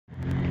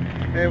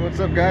Hey, what's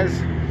up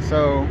guys?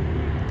 So,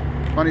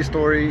 funny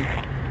story,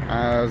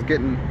 I was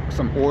getting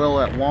some oil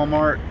at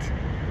Walmart,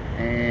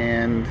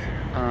 and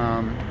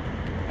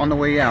on the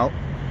way out,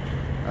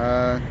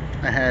 I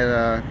had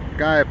a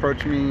guy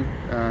approach me.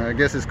 I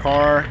guess his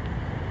car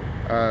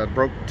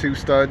broke two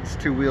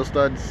wheel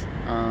studs.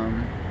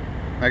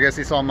 I guess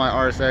he saw my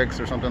RSX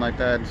or something like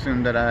that,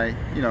 assumed that I,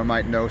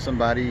 might know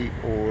somebody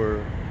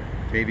or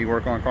maybe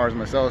work on cars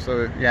myself.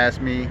 So he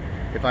asked me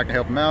if I could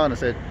help him out, and I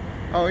said,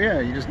 oh yeah,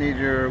 you just need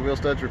your wheel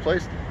studs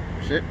replaced.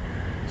 Shit.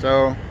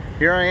 So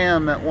here I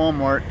am at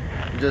Walmart,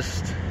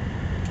 just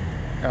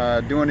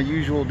doing a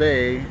usual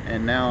day,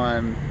 and now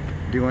I'm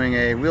doing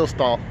a wheel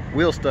stud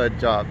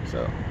job.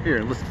 So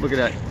here, let's look at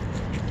that.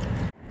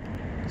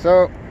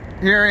 So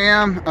here I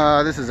am.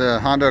 This is a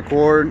Honda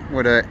Accord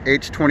with a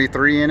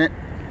H23 in it.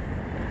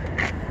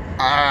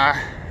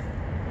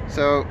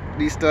 So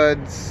these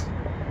studs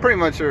pretty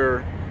much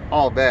are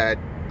all bad.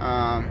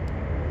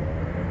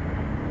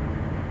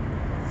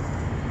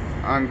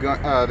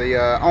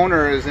 The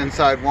owner is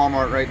inside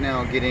Walmart right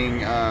now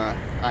getting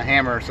a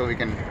hammer so we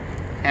can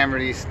hammer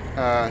these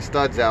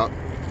studs out,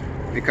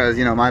 because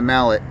my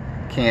mallet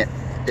can't,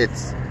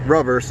 it's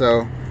rubber,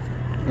 so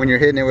when you're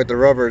hitting it with the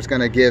rubber, it's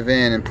going to give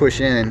in and push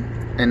in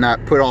and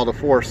not put all the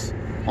force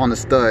on the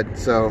stud.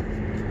 So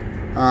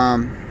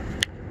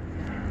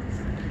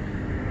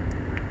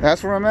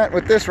that's where I'm at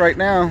with this right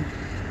now.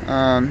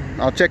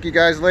 I'll check you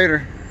guys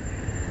later,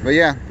 but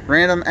yeah,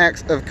 random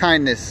acts of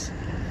kindness.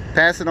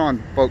 Pass it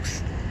on,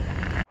 folks.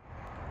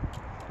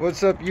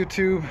 What's up,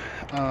 YouTube?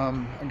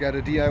 I got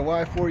a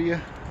DIY for you.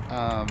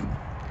 I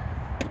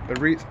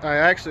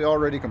actually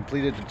already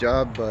completed the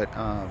job, but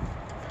I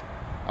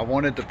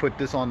wanted to put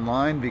this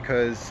online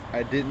because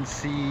I didn't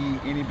see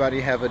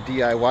anybody have a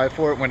DIY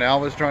for it when I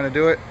was trying to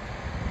do it.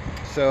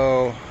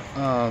 So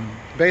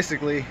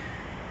basically,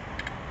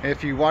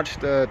 if you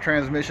watched the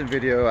transmission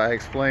video, I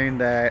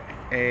explained that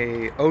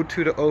a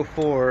 02 to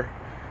 04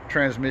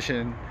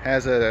 transmission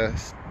has a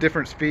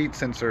different speed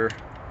sensor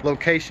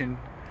location,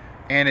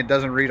 and it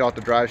doesn't read off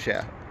the drive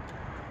shaft.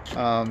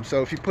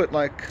 So if you put,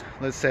 like,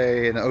 let's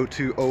say an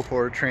 02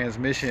 04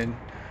 transmission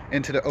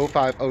into the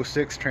 05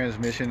 06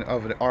 transmission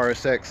of an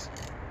RSX,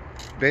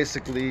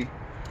 basically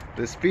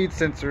the speed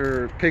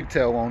sensor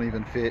pigtail won't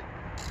even fit,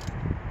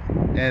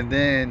 and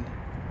then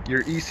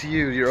your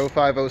ECU, your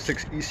 05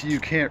 06 ECU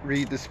can't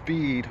read the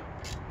speed,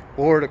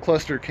 or the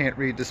cluster can't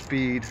read the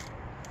speed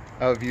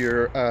of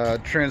your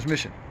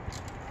transmission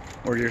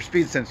or your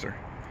speed sensor.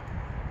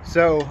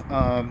 So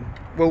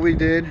what we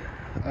did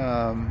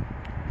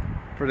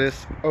for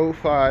this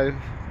 05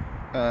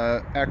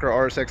 Acura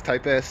RSX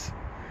Type S,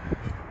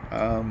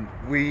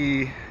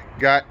 we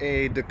got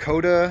a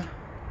Dakota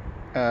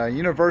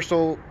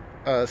Universal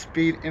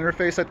Speed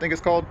Interface, I think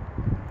it's called.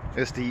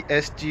 It's the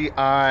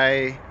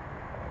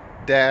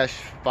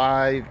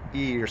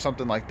SGI-5E or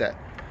something like that.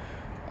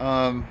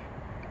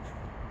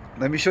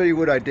 Let me show you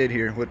what I did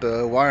here with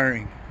the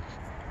wiring.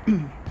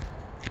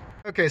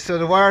 Okay, so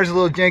the wire's a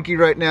little janky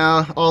right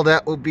now. All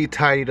that will be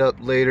tidied up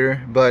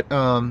later, but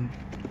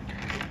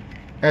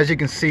as you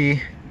can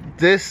see,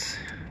 this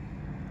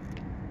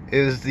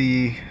is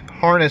the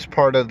harness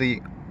part of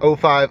the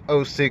 05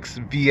 06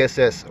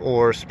 VSS,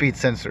 or speed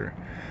sensor.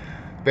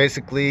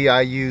 Basically, I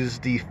use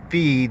the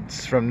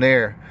feeds from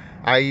there.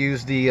 I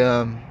use the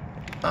I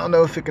don't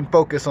know if it can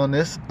focus on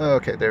this.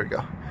 Okay, there we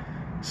go.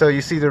 So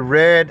you see the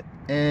red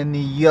and the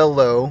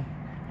yellow,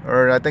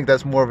 or I think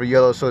that's more of a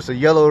yellow, so it's a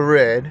yellow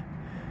red,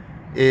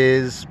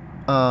 is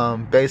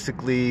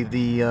basically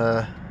the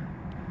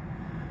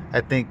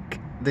I think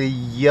the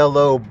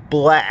yellow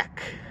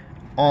black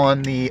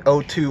on the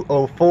 02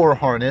 04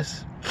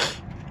 harness.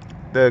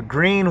 The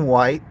green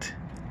white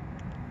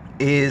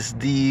is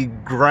the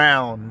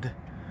ground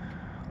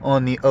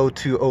on the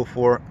 02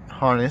 04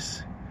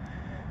 harness,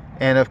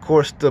 and of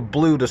course the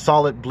blue, the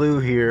solid blue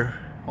here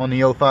on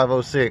the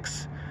 05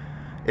 06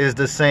 is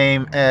the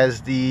same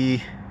as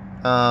the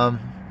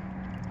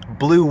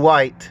blue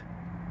white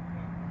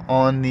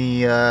on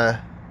the I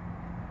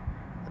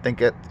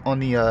think on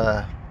the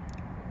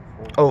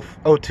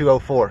 02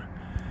 04.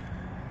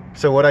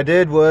 So what I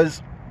did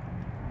was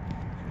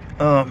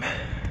I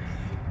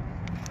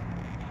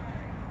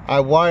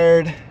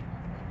wired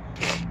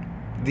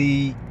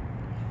the,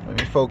 let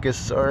me focus,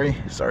 sorry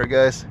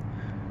guys,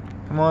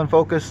 come on,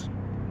 focus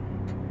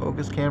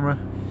camera.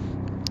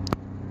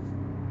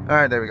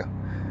 Alright, there we go.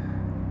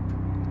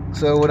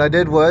 So what I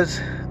did was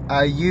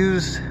I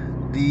used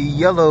the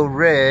yellow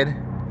red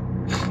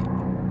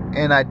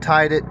and I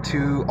tied it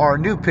to our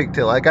new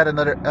pigtail. I got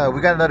another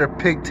we got another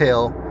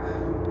pigtail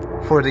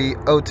for the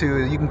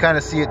 02. You can kind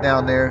of see it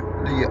down there,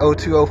 the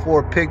 02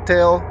 04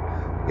 pigtail.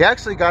 He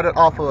actually got it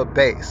off of a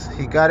base.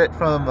 He got it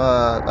from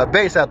a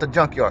base out the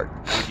junkyard.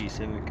 EG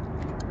Civic.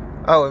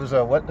 Oh, it was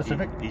a what? The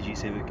Civic? EG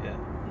Civic, yeah.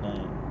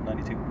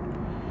 92.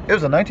 It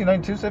was a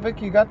 1992 Civic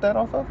you got that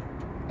off of?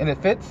 And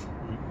it fits?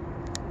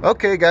 Mm-hmm.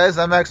 Okay, guys,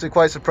 I'm actually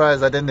quite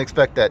surprised. I didn't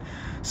expect that.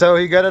 So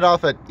he got it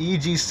off at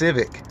EG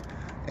Civic.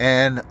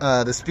 And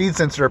the speed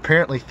sensor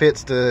apparently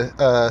fits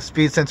the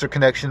speed sensor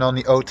connection on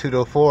the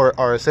 0204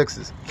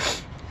 RSXs.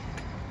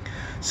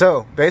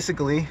 So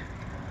basically,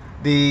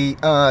 the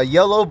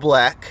yellow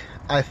black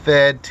I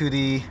fed to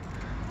the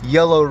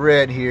yellow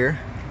red here.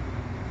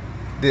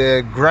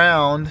 The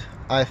ground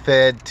I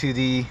fed to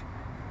the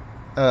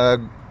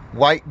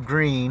white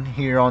green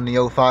here on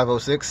the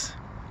 0506.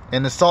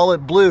 And the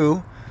solid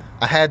blue,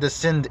 I had to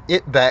send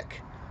it back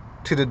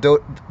to the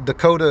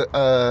Dakota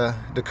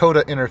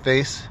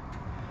interface.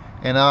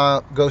 And I'll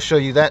go show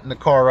you that in the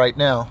car right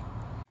now.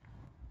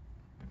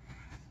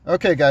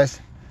 Okay guys,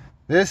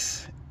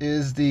 this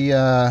is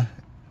the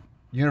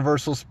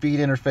universal speed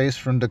interface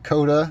from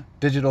Dakota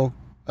Digital.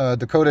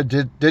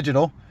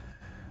 Digital.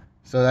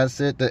 So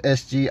that's it, the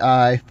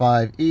SGI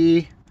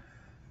 5E.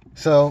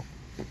 So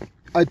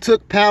I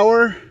took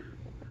power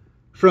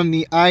from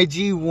the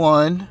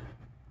IG1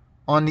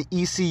 on the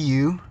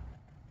ECU.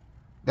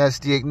 That's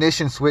the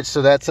ignition switch,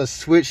 so that's a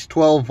switch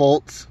 12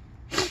 volts.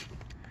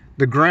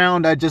 The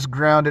ground I just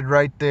grounded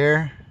right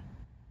there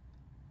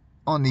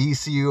on the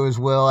ECU as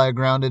well. I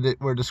grounded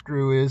it where the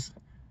screw is.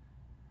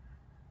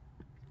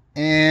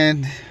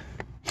 And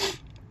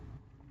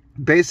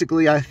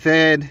basically I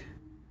fed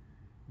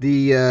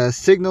the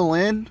signal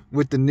in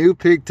with the new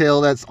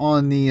pigtail that's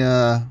on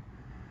the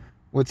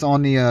what's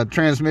on the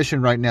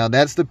transmission right now.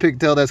 That's the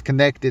pigtail that's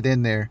connected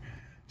in there.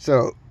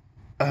 So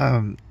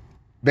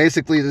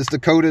basically this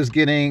Dakota is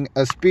getting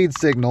a speed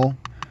signal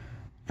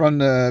from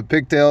the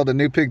pigtail, the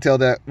new pigtail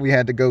that we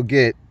had to go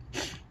get,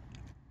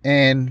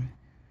 and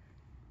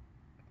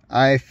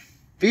I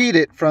feed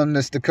it from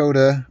this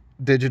Dakota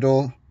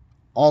Digital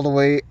all the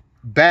way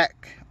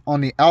back on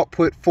the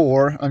output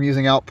 4. I'm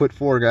using output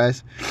 4,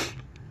 guys.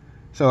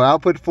 So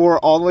output 4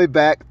 all the way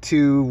back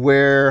to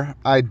where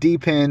I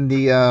depin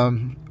the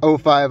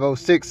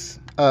 0506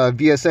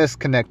 VSS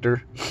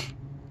connector.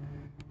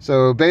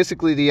 So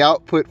basically the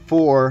output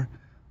 4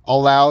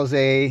 allows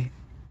a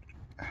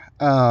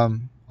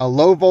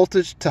low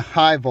voltage to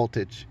high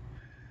voltage.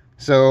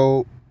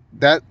 So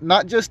that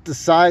not just the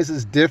size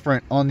is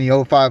different on the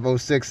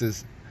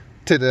 0506s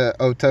to the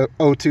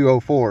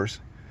 0204s.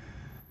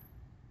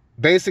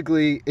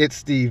 Basically,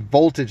 it's the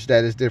voltage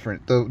that is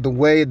different. The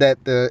way that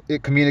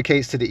it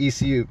communicates to the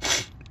ECU.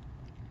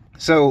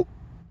 So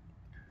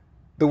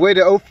the way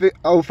the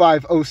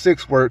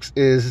 0506 works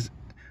is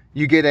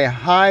you get a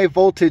high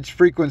voltage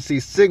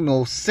frequency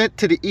signal sent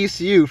to the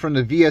ECU from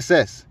the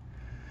VSS.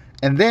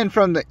 And then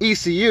from the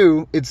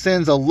ECU, it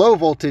sends a low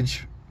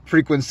voltage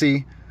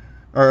frequency,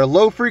 or a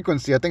low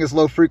frequency, I think it's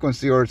low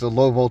frequency or it's a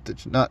low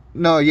voltage.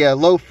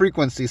 Low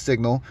frequency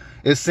signal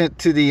is sent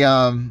to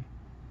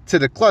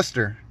the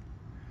cluster.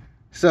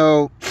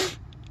 So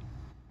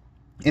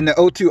in the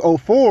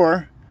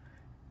 0204,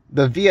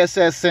 the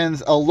VSS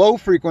sends a low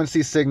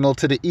frequency signal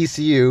to the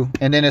ECU,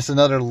 and then it's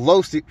another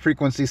low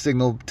frequency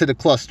signal to the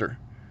cluster.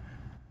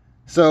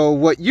 So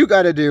what you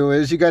got to do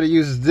is you got to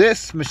use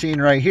this machine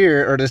right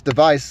here, or this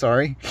device,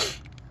 sorry,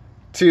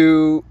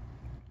 to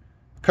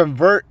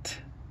convert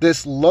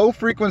this low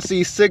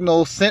frequency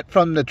signal sent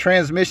from the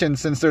transmission,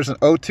 since there's an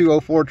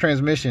 0204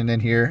 transmission in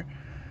here,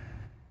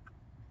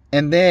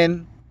 and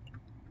then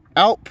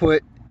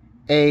output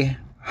a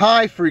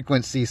high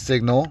frequency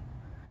signal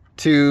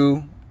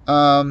to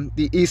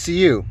the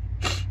ECU.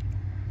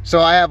 So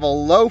I have a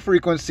low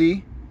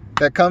frequency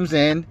that comes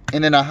in,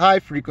 and then a high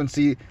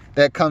frequency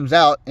that comes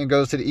out and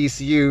goes to the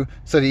ECU,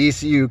 so the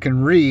ECU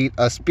can read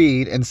a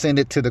speed and send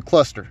it to the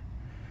cluster.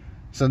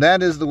 So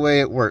that is the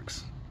way it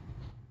works.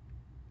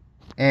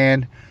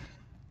 And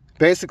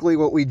basically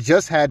what we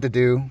just had to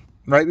do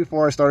right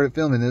before I started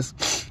filming this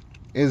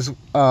is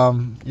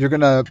you're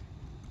gonna,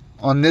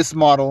 on this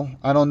model,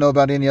 I don't know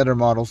about any other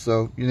model,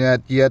 so you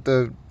have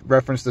to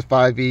reference the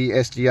 5E,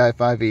 SGI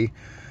 5E.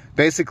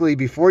 Basically,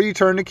 before you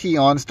turn the key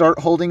on, start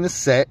holding the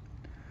set.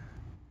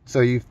 So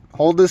you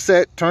hold the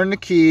set, turn the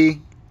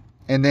key,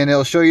 and then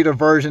it'll show you the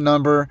version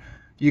number.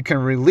 You can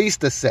release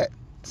the set.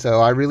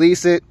 So I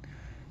release it,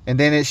 and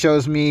then it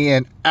shows me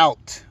an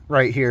out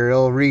right here.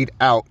 It'll read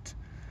out.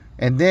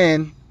 And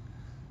then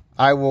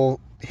I will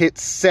hit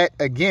set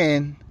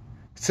again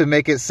to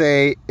make it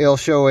say, it'll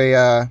show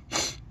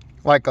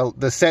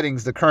the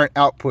settings, the current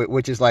output,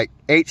 which is like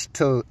H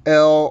to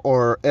L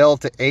or L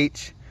to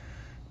H.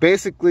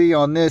 Basically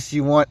on this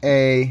you want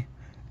a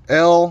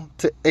L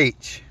to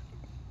H.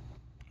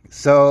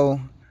 So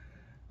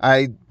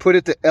I put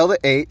it to L to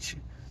H,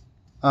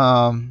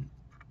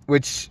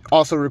 which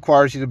also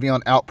requires you to be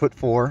on output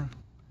 4.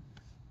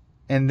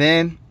 And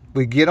then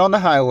we get on the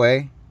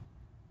highway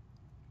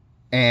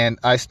and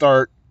I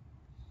start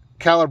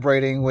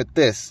calibrating with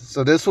this.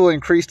 So this will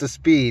increase the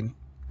speed.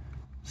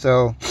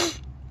 So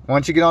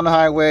once you get on the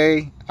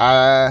highway,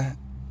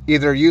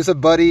 either use a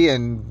buddy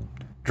and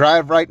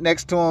drive right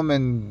next to them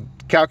and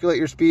calculate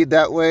your speed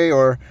that way,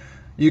 or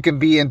you can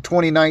be in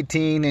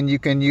 2019 and you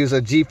can use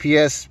a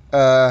GPS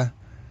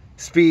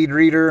speed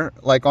reader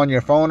like on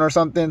your phone or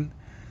something,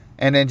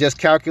 and then just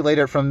calculate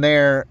it from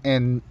there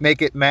and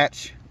make it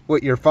match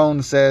what your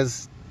phone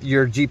says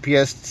your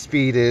GPS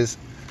speed is.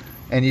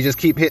 and you just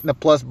keep hitting the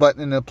plus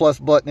button and the plus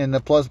button and the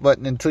plus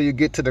button until you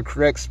get to the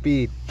correct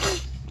speed.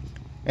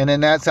 And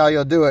then that's how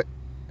you'll do it.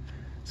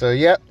 So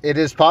yep, it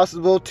is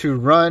possible to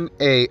run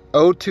a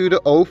 02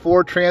 to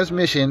 04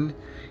 transmission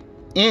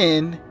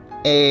in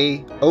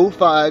a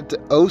 05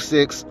 to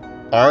 06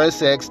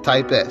 RSX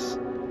Type S.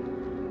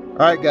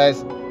 Alright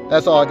guys,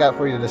 that's all I got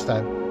for you this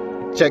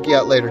time. Check you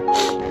out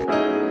later.